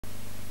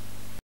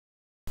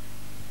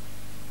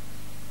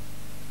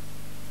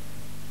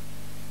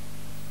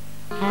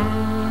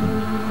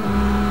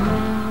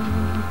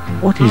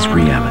What is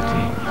reality?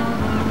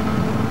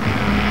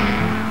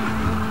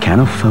 Can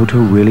a photo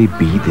really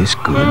be this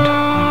good?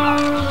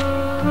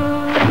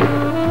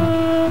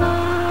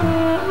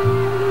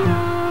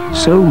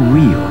 So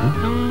real,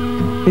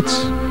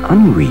 it's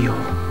unreal.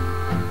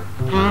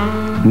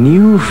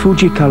 New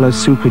Fujicolor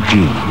Super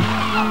G.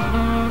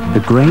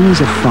 The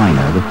grains are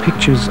finer, the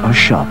pictures are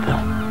sharper.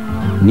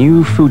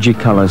 New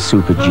Fujicolor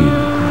Super G.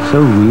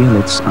 So real,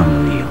 it's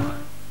unreal.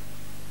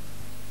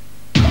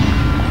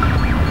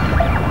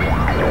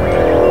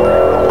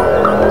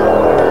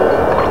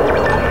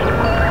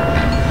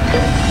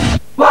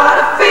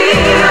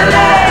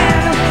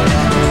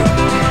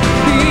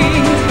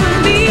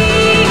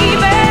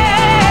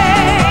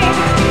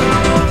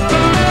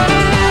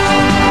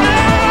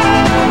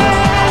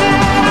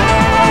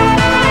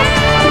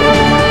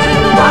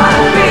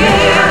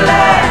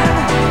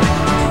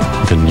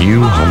 The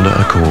new Honda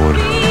Accord.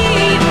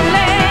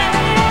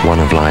 One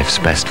of life's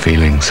best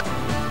feelings.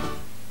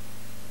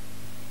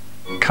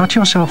 Cut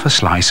yourself a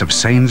slice of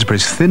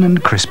Sainsbury's thin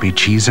and crispy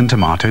cheese and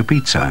tomato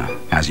pizza.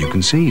 As you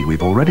can see,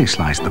 we've already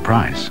sliced the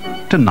price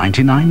to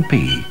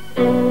 99p.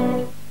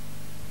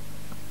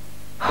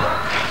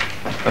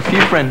 A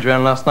few friends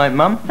around last night,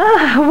 Mum.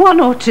 One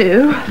or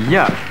two.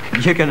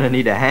 Yuck, you're gonna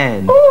need a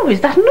hand. Oh,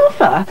 is that an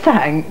offer?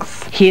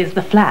 Thanks. Here's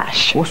the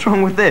flash. What's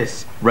wrong with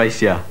this?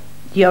 Race ya.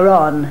 You're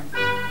on.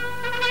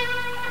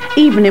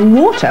 Even in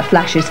water,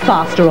 Flash is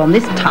faster on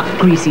this tough,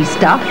 greasy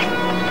stuff.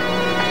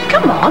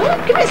 Come on,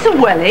 give me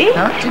some welly.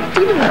 How to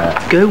do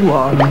that? Go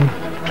on.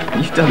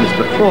 You've done this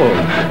before.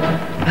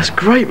 That's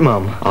great,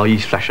 Mum. I'll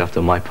use Flash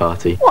after my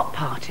party. What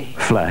party?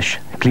 Flash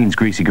cleans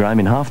greasy grime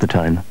in half the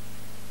time.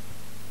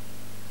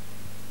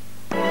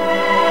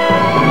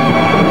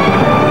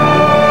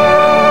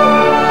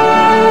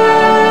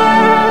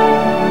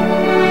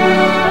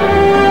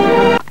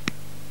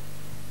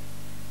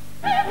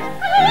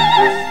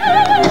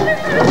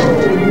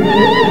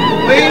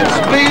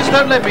 Please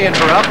don't let me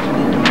interrupt.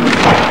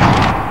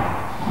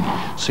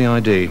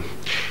 CID.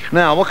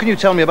 Now, what can you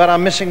tell me about our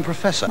missing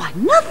professor? Why,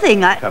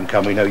 nothing.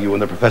 Come, we know you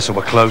and the professor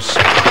were close.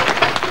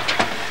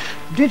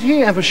 Did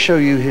he ever show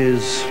you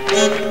his...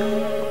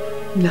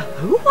 No,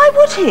 why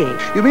would he?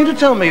 You mean to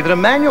tell me that a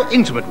man you're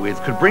intimate with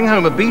could bring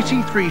home a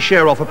BT3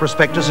 share offer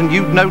prospectus and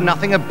you'd know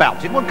nothing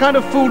about it? What kind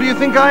of fool do you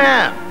think I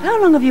am?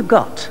 How long have you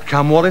got?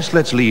 Come, Wallace,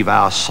 let's leave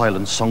our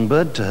silent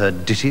songbird to her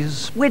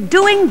ditties. We're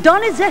doing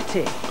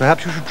Donizetti.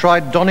 Perhaps you should try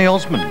Donny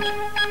Osmond.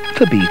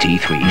 The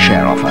BT3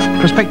 share offer.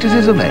 Prospectus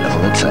is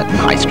available at certain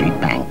high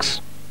street banks.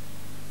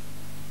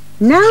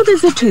 Now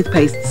there's a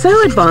toothpaste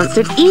so advanced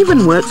it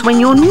even works when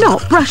you're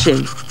not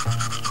brushing.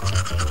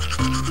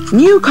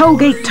 New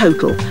Colgate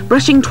Total,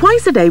 brushing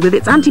twice a day with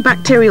its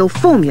antibacterial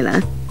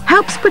formula,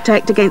 helps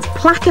protect against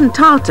plaque and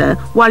tartar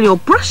while you're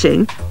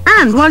brushing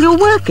and while you're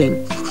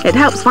working. It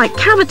helps fight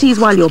cavities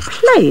while you're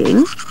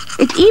playing.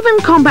 It even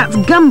combats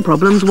gum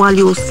problems while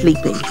you're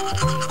sleeping.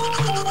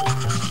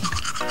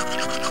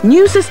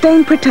 New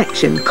Sustained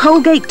Protection,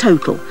 Colgate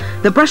Total.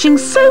 The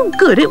brushing's so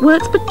good it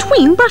works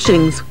between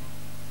brushings.